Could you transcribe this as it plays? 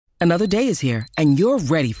Another day is here, and you're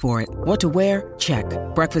ready for it. What to wear? Check.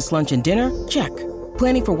 Breakfast, lunch, and dinner? Check.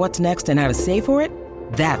 Planning for what's next and how to save for it?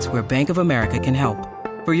 That's where Bank of America can help.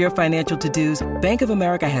 For your financial to-dos, Bank of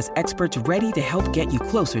America has experts ready to help get you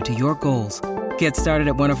closer to your goals. Get started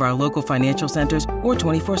at one of our local financial centers or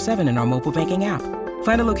 24/7 in our mobile banking app.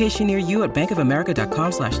 Find a location near you at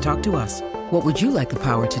bankofamerica.com/talktous. What would you like the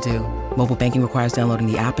power to do? Mobile banking requires downloading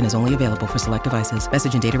the app and is only available for select devices.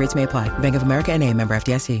 Message and data rates may apply. Bank of America N.A., member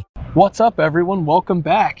FDIC. What's up, everyone? Welcome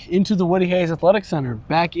back into the Woody Hayes Athletic Center,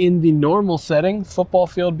 back in the normal setting, football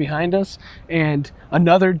field behind us, and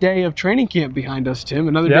another day of training camp behind us, Tim,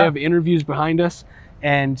 another day of interviews behind us,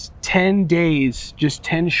 and 10 days, just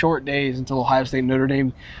 10 short days until Ohio State and Notre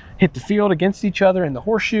Dame hit the field against each other in the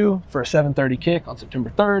Horseshoe for a 7:30 kick on September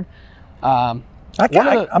 3rd. I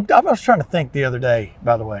was trying to think the other day,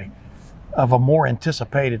 by the way, of a more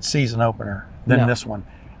anticipated season opener than this one.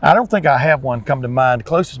 I don't think I have one come to mind. The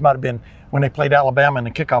closest might have been when they played Alabama in the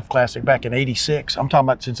Kickoff Classic back in '86. I'm talking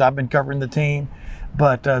about since I've been covering the team.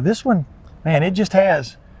 But this one, man, it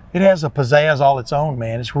has a pizzazz all its own,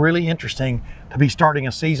 man. It's really interesting to be starting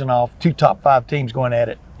a season off, 2 top 5 teams going at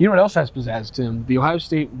it. You know what else has pizzazz, Tim? The Ohio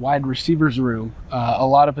State wide receivers room. A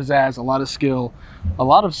lot of pizzazz, a lot of skill, a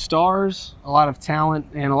lot of stars, a lot of talent,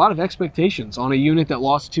 and a lot of expectations on a unit that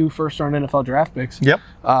lost 2 first-round NFL draft picks. Yep.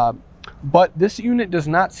 But this unit does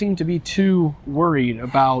not seem to be too worried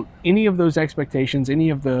about any of those expectations, any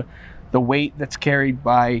of the weight that's carried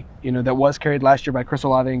by, that was carried last year by Chris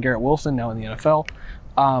Olave and Garrett Wilson, now in the NFL.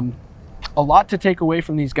 A lot to take away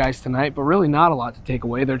from these guys tonight, but really not a lot to take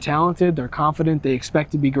away. They're talented, they're confident, they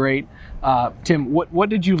expect to be great. Tim, what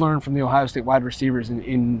did you learn from the Ohio State wide receivers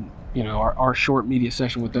in our short media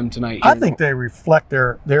session with them tonight? I think they reflect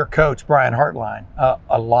their coach, Brian Hartline,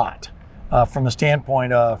 a lot from the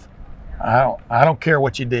standpoint of, I don't care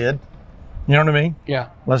what you did. You know what I mean? Yeah.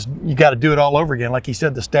 You got to do it all over again. Like he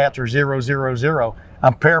said, the stats are 0, 0, 0.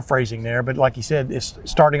 I'm paraphrasing there, but like he said, it's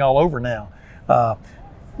starting all over now.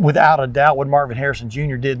 Without a doubt, what Marvin Harrison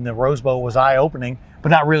Jr. did in the Rose Bowl was eye-opening, but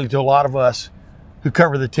not really to a lot of us who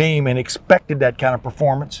cover the team and expected that kind of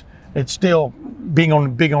performance. It's still being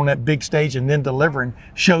on that big stage and then delivering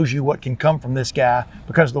shows you what can come from this guy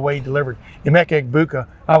because of the way he delivered. Emeka Egbuka,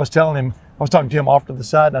 I was talking to him off to the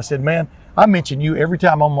side, and I said, man, I mention you every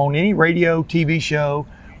time I'm on any radio, TV show,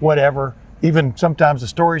 whatever, even sometimes the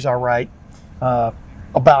stories I write about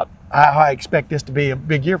how I expect this to be a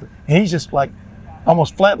big year. And he's just like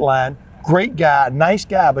almost flatline, great guy, nice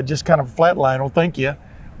guy, but just kind of flatline, oh, thank you.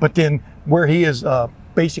 But then where he is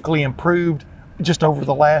basically improved just over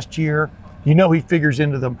the last year, he figures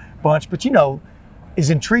into the bunch. But, as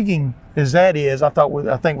intriguing as that is, I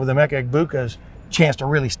think with Emeka Egbuka's chance to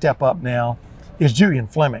really step up now is Julian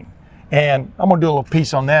Fleming. And I'm going to do a little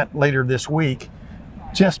piece on that later this week,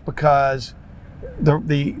 just because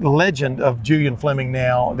the legend of Julian Fleming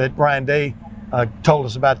now that Ryan Day told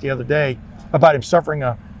us about the other day, about him suffering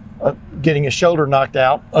getting his shoulder knocked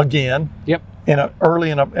out again. Yep. Early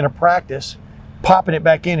in a practice, popping it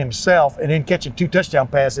back in himself, and then catching 2 touchdown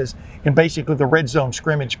passes in basically the red zone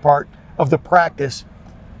scrimmage part of the practice.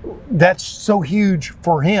 That's so huge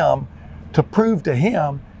for him to prove to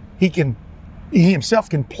him he himself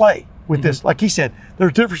can play with this. Like he said,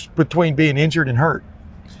 there's a difference between being injured and hurt.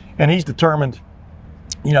 And he's determined,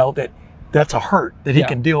 that's a hurt that he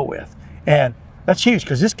can deal with. And that's huge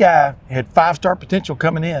because this guy had 5-star potential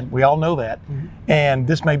coming in. We all know that. Mm-hmm. And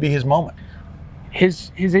this may be his moment.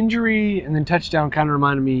 His injury and then touchdown kind of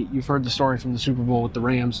reminded me, you've heard the story from the Super Bowl with the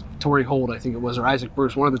Rams, Torrey Holt, I think it was, or Isaac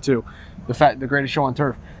Bruce, one of the two, the greatest show on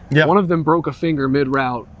turf. Yep. One of them broke a finger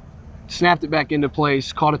mid-route, snapped it back into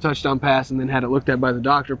place, caught a touchdown pass, and then had it looked at by the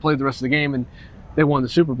doctor, played the rest of the game, and they won the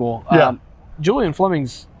Super Bowl. Yeah. Julian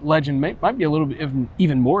Fleming's legend might be a little bit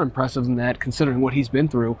even more impressive than that, considering what he's been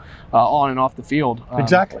through on and off the field.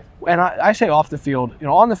 Exactly. And I say off the field.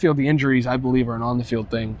 On the field, the injuries, I believe, are an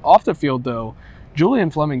on-the-field thing. Off the field, though,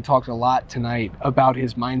 Julian Fleming talked a lot tonight about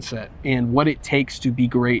his mindset and what it takes to be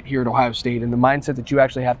great here at Ohio State, and the mindset that you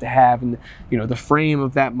actually have to have, and the frame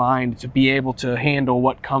of that mind to be able to handle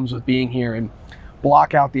what comes with being here and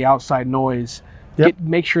block out the outside noise. Yep.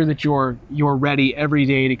 Make sure that you're ready every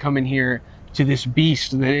day to come in here to this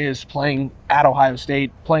beast that is playing at Ohio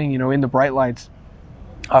State, playing in the bright lights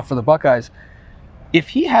for the Buckeyes. If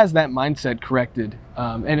he has that mindset corrected,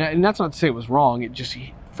 and that's not to say it was wrong, it just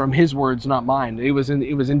from his words, not mine. It was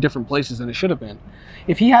in different places than it should have been.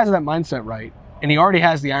 If he has that mindset right, and he already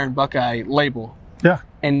has the Iron Buckeye label,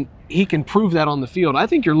 and he can prove that on the field, I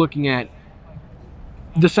think you're looking at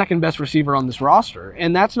the second best receiver on this roster.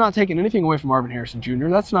 And that's not taking anything away from Marvin Harrison Jr.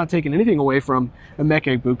 That's not taking anything away from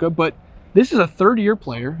Emeka Egbuka, but This is a third-year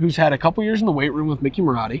player who's had a couple years in the weight room with Mickey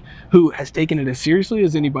Marotti, who has taken it as seriously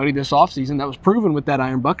as anybody this offseason. That was proven with that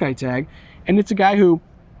Iron Buckeye tag. And it's a guy who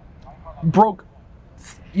broke,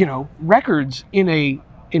 records in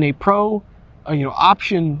a pro,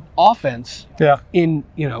 option offense. Yeah. In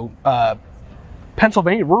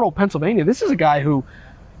Pennsylvania, rural Pennsylvania. This is a guy who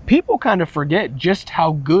people kind of forget just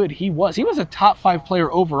how good he was. He was a top 5 player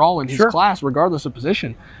overall in his class, regardless of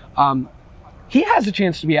position. He has a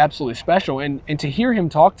chance to be absolutely special, and to hear him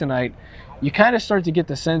talk tonight, you kind of start to get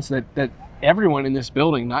the sense that everyone in this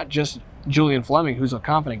building, not just Julian Fleming, who's a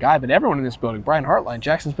confident guy, but everyone in this building, Brian Hartline,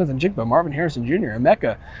 Jackson Smith-Njigba, Marvin Harrison Jr.,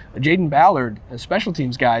 Emeka, Jaden Ballard, special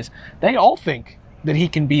teams guys, they all think that he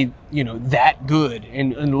can be, that good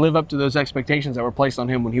and live up to those expectations that were placed on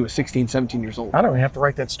him when he was 16, 17 years old. I don't even have to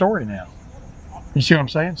write that story now. You see what I'm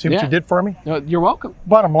saying? See what you did for me? No, you're welcome.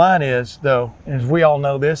 Bottom line is, though, as we all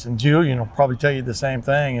know this, and Julian will probably tell you the same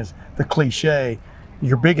thing, is the cliche,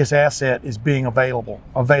 your biggest asset is being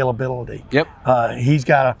availability. Yep. He's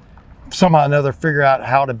got to somehow or another figure out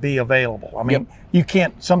how to be available. I mean, you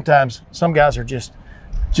can't, sometimes some guys are just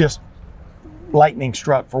lightning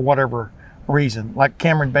struck for whatever reason. Like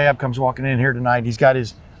Cameron Babb comes walking in here tonight. He's got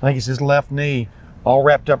his left knee all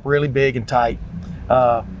wrapped up really big and tight.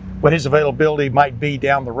 What his availability might be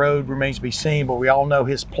down the road remains to be seen, but we all know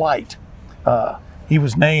his plight. He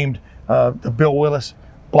was named the Bill Willis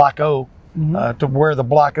Block O to wear the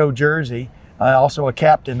Block O jersey, also a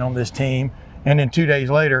captain on this team. And then 2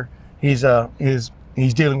 days later, he's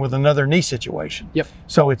dealing with another knee situation. Yep.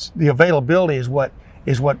 So it's the availability is what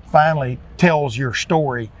finally tells your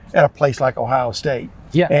story at a place like Ohio State.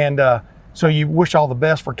 Yeah. And so you wish all the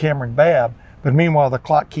best for Cameron Babb, but meanwhile the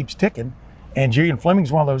clock keeps ticking. And Julian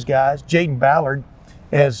Fleming's one of those guys. Jaden Ballard,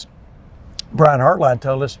 as Brian Hartline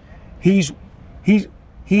told us, he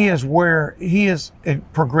has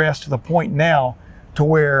progressed to the point now to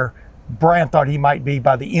where Brian thought he might be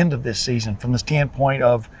by the end of this season from the standpoint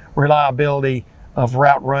of reliability, of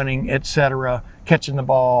route running, etc., catching the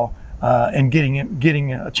ball, and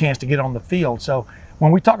getting a chance to get on the field. So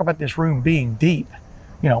when we talk about this room being deep,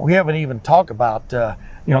 we haven't even talked about the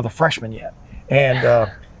freshmen yet,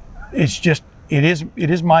 and it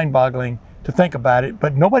is mind-boggling to think about it.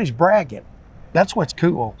 But nobody's bragging. That's what's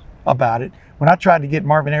cool about it. When I tried to get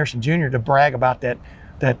Marvin Harrison Jr. to brag about that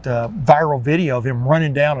viral video of him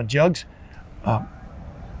running down a jugs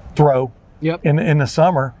throw in the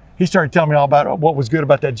summer, he started telling me all about what was good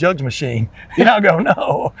about that jugs machine. And I go,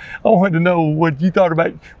 no, I wanted to know what you thought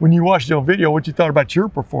about when you watched the video, what you thought about your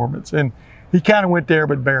performance. And he kind of went there,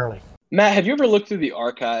 but barely. Matt, have you ever looked through the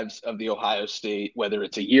archives of the Ohio State, whether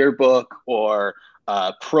it's a yearbook or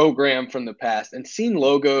a program from the past, and seen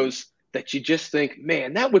logos that you just think,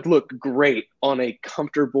 man, that would look great on a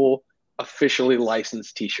comfortable, officially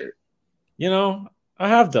licensed T-shirt? I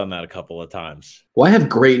have done that a couple of times. Well, I have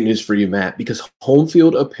great news for you, Matt, because Home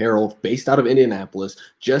Field Apparel, based out of Indianapolis,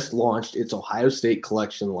 just launched its Ohio State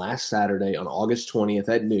collection last Saturday on August 20th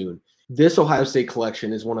at noon. This Ohio State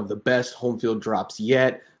collection is one of the best home field drops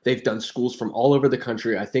yet. They've done schools from all over the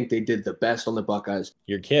country. I think they did the best on the Buckeyes.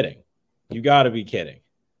 You're kidding. You got to be kidding.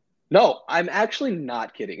 No, I'm actually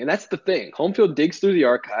not kidding. And that's the thing. Home Field digs through the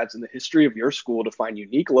archives and the history of your school to find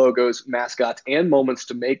unique logos, mascots, and moments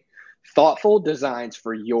to make thoughtful designs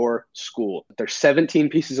for your school. There's 17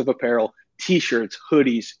 pieces of apparel, T-shirts,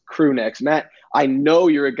 hoodies, crew necks. Matt, I know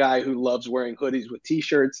you're a guy who loves wearing hoodies with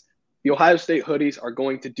T-shirts. The Ohio State hoodies are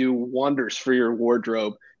going to do wonders for your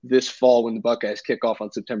wardrobe this fall when the Buckeyes kick off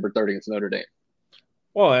on September 30th against Notre Dame.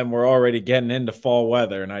 Well, and we're already getting into fall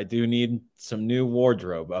weather, and I do need some new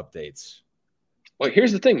wardrobe updates. Well,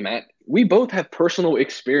 here's the thing, Matt. We both have personal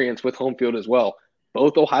experience with Home Field as well.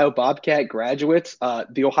 Both Ohio Bobcat graduates.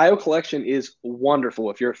 The Ohio collection is wonderful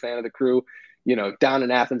if you're a fan of the crew. Down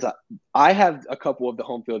in Athens, I have a couple of the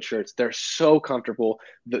Home Field shirts. They're so comfortable.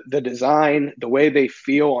 The design, the way they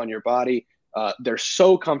feel on your body, they're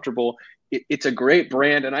so comfortable. It's a great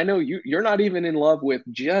brand. And I know you're not even in love with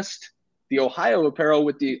just the Ohio apparel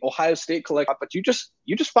with the Ohio State collection, but you just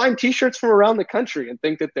find T-shirts from around the country and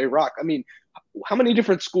think that they rock. I mean, how many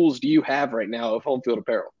different schools do you have right now of Home Field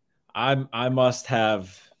apparel? I must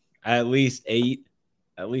have at least eight.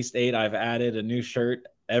 At least eight. I've added a new shirt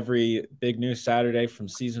every Big News Saturday from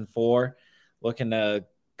season 4, looking to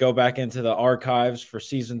go back into the archives for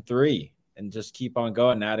season 3 and just keep on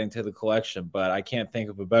going, adding to the collection. But I can't think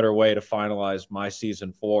of a better way to finalize my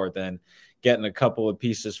season 4 than getting a couple of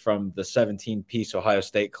pieces from the 17-piece Ohio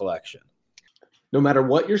State collection. No matter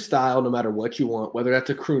what your style, no matter what you want, whether that's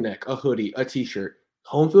a crew neck, a hoodie, a T-shirt,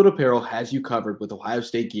 Home Field Apparel has you covered with Ohio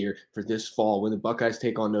State gear for this fall when the Buckeyes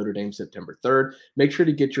take on Notre Dame September 3rd. Make sure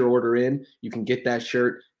to get your order in. You can get that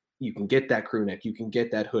shirt, you can get that crew neck, you can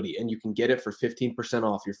get that hoodie, and you can get it for 15%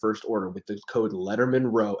 off your first order with the code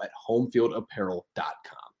LettermanRow at homefieldapparel.com.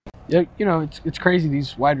 Yeah, it's crazy.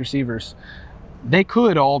 These wide receivers, they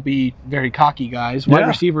could all be very cocky guys. Wide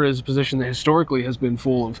receiver is a position that historically has been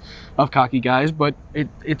full of cocky guys, but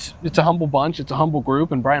it's a humble bunch. It's a humble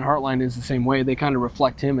group, and Brian Hartline is the same way. They kind of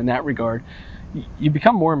reflect him in that regard. You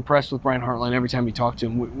become more impressed with Brian Hartline every time you talk to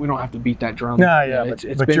him. We don't have to beat that drum.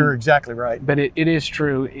 But you're exactly right. But it is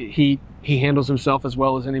true. He handles himself as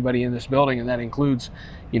well as anybody in this building, and that includes,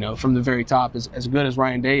 from the very top, as good as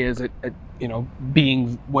Ryan Day is at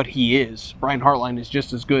being what he is. Brian Hartline is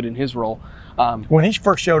just as good in his role. When he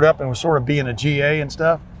first showed up and was sort of being a GA and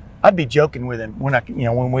stuff, I'd be joking with him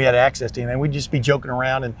when we had access to him, and we'd just be joking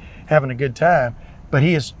around and having a good time. But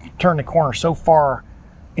he has turned the corner so far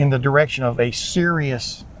in the direction of a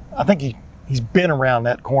serious, I think he's been around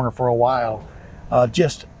that corner for a while,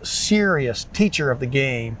 just serious teacher of the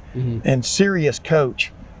game and serious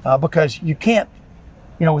coach, because you can't,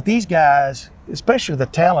 with these guys, especially the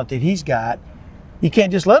talent that he's got, you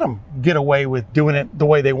can't just let them get away with doing it the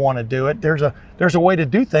way they want to do it. There's a way to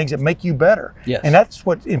do things that make you better. Yes. And that's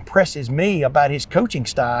what impresses me about his coaching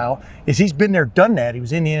style is he's been there, done that. He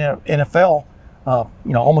was in the NFL,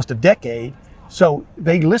 almost a decade. So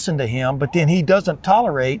they listen to him, but then he doesn't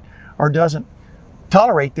tolerate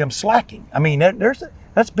them slacking. I mean,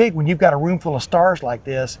 that's big when you've got a room full of stars like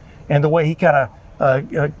this, and the way he kind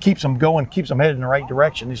of keeps them going, keeps them headed in the right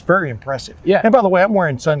direction is very impressive. Yeah. And by the way, I'm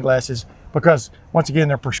wearing sunglasses because, once again,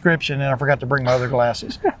 they're prescription, and I forgot to bring my other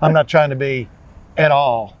glasses. I'm not trying to be at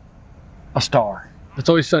all a star. It's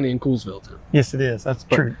always sunny in Coolsville, too. Yes, it is. That's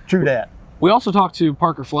true that. We also talked to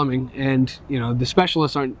Parker Fleming, and the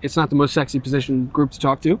specialists it's not the most sexy position group to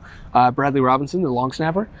talk to. Bradley Robinson, the long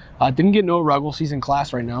snapper, didn't get Noah Ruggles. He's in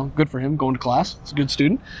class right now. Good for him, going to class. It's a good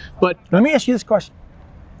student. But let me ask you this question: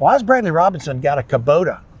 why has Bradley Robinson got a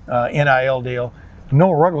Kubota NIL deal?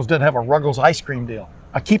 Noah Ruggles doesn't have a Ruggles ice cream deal.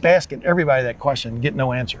 I keep asking everybody that question and get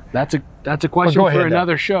no answer. That's a question for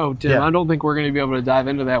another show, Tim. Yeah. I don't think we're going to be able to dive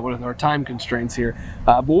into that with our time constraints here.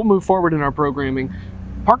 But we'll move forward in our programming.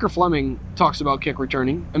 Parker Fleming talks about kick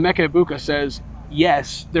returning. Emeka Egbuka says,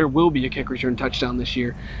 yes, there will be a kick return touchdown this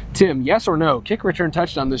year. Tim, yes or no? Kick return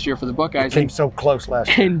touchdown this year for the Buckeyes. It came so close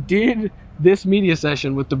last year. And did this media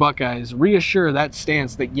session with the Buckeyes reassure that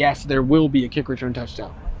stance that, yes, there will be a kick return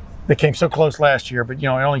touchdown? They came so close last year, but it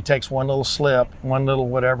only takes one little slip, one little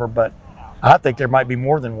whatever. But I think there might be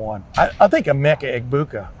more than one. I think Emeka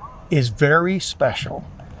Egbuka is very special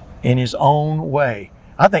in his own way.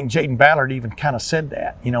 I think Jayden Ballard even kind of said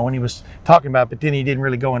that, when he was talking about it, but then he didn't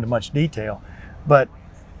really go into much detail. But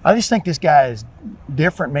I just think this guy is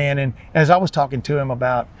different, man. And as I was talking to him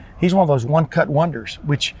about, he's one of those one-cut wonders,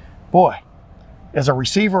 which, boy, as a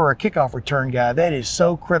receiver or a kickoff return guy, that is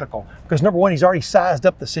so critical. Because number one, he's already sized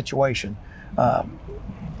up the situation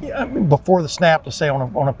before the snap, to say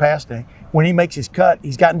on a pass day. When he makes his cut,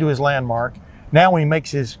 he's gotten to his landmark. Now when he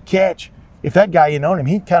makes his catch, if that guy ain't on him,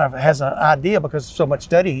 he kind of has an idea, because of so much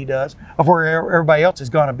study he does, of where everybody else is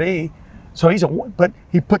going to be. So but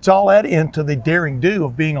he puts all that into the daring do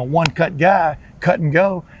of being a one-cut guy, cut and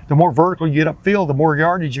go. The more vertical you get upfield, the more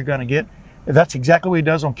yardage you're going to get. That's exactly what he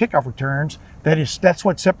does on kickoff returns. That's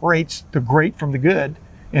what separates the great from the good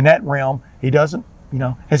in that realm. He doesn't,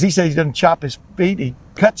 as he says, he doesn't chop his feet, he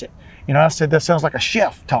cuts it. I said that sounds like a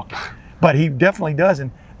chef talking, but he definitely does. And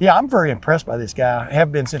yeah, I'm very impressed by this guy. I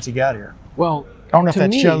have been since he got here. Well, I don't know if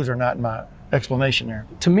that shows or not in my explanation there.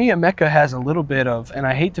 To me, Emeka has a little bit of, and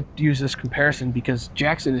I hate to use this comparison because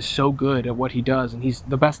Jackson is so good at what he does, and he's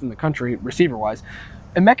the best in the country receiver-wise.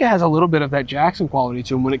 Emeka has a little bit of that Jackson quality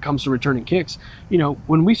to him when it comes to returning kicks.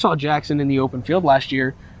 When we saw Jackson in the open field last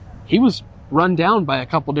year, he was run down by a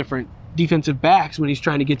couple different defensive backs when he's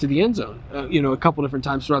trying to get to the end zone, a couple different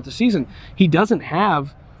times throughout the season. He doesn't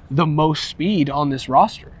have the most speed on this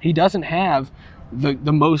roster. He doesn't have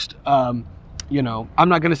the most, I'm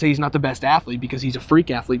not going to say he's not the best athlete because he's a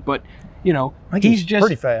freak athlete, but, he's just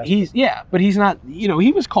pretty fast. But he's not,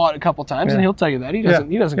 he was caught a couple times, and he'll tell you that. He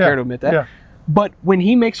doesn't care to admit that. Yeah. But when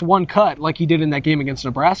he makes one cut, like he did in that game against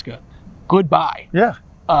Nebraska, goodbye. Yeah.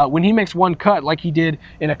 When he makes one cut, like he did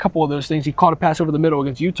in a couple of those things, he caught a pass over the middle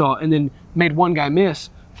against Utah and then made one guy miss.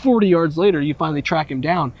 40 yards later, you finally track him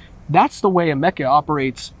down. That's the way Emeka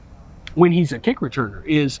operates when he's a kick returner,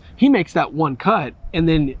 is he makes that one cut, and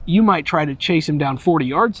then you might try to chase him down 40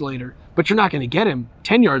 yards later, but you're not going to get him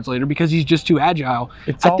 10 yards later because he's just too agile.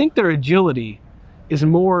 I think their agility is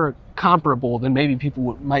more comparable than maybe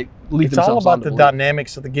people might lead It's all themselves about on to the believe.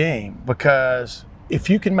 dynamics of the game, because if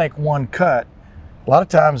you can make one cut, a lot of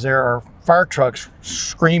times there are fire trucks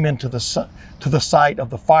screaming to the site of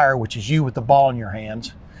the fire, which is you with the ball in your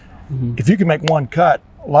hands. Mm-hmm. If you can make one cut,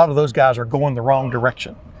 a lot of those guys are going the wrong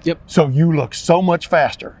direction. Yep. So you look so much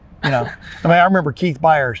faster. You know, I mean, I remember Keith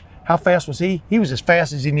Byers. How fast was he? He was as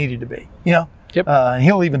fast as he needed to be. You know. Yep. And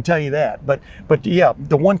he'll even tell you that. But yeah,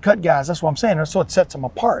 the one cut guys, that's what I'm saying. That's what sets them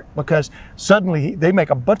apart, because suddenly they make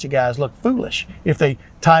a bunch of guys look foolish if they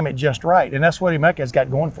time it just right. And that's what Emeka's got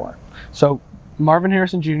going for him. So Marvin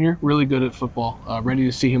Harrison Jr., really good at football, ready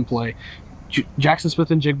to see him play. Jackson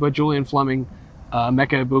Smith and Jigba, Julian Fleming,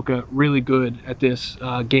 Emeka Egbuka, really good at this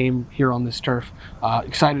game here on this turf.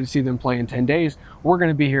 Excited to see them play in 10 days. We're going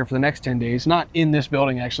to be here for the next 10 days, not in this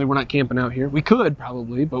building, actually. We're not camping out here. We could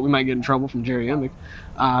probably, but we might get in trouble from Jerry Emick.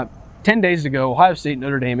 10 days to go, Ohio State,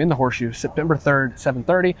 Notre Dame in the Horseshoe, September 3rd,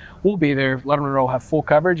 7:30. We'll be there. Letterman Row will have full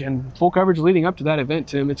coverage, and full coverage leading up to that event,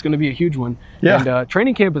 Tim. It's going to be a huge one. Yeah. And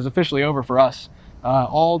training camp is officially over for us.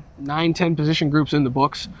 All 9-10 position groups in the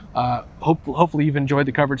books. Hopefully you've enjoyed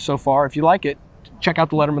the coverage so far. If you like it, check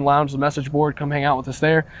out the Letterman Lounge, the message board. Come hang out with us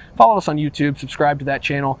there. Follow us on YouTube. Subscribe to that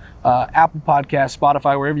channel. Apple Podcasts,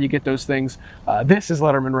 Spotify, wherever you get those things. This is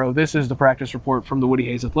Letterman Row. This is the practice report from the Woody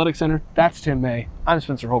Hayes Athletic Center. That's Tim May. I'm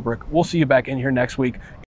Spencer Holbrook. We'll see you back in here next week.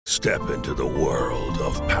 Step into the world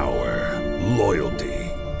of power, loyalty,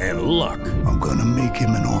 and luck. I'm gonna make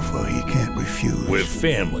him an offer he can't refuse. With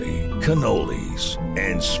family, cannolis,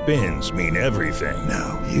 and spins mean everything.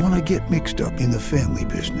 Now, you wanna get mixed up in the family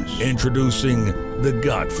business. Introducing The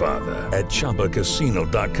Godfather at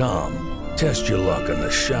ChumbaCasino.com. Test your luck in the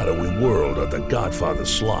shadowy world of The Godfather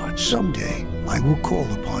slot. Someday, I will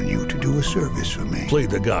call upon you to do a service for me. Play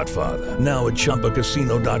The Godfather now at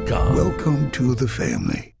ChumbaCasino.com. Welcome to the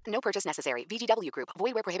family. No purchase necessary. VGW Group.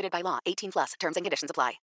 Void where prohibited by law. 18+. Terms and conditions apply.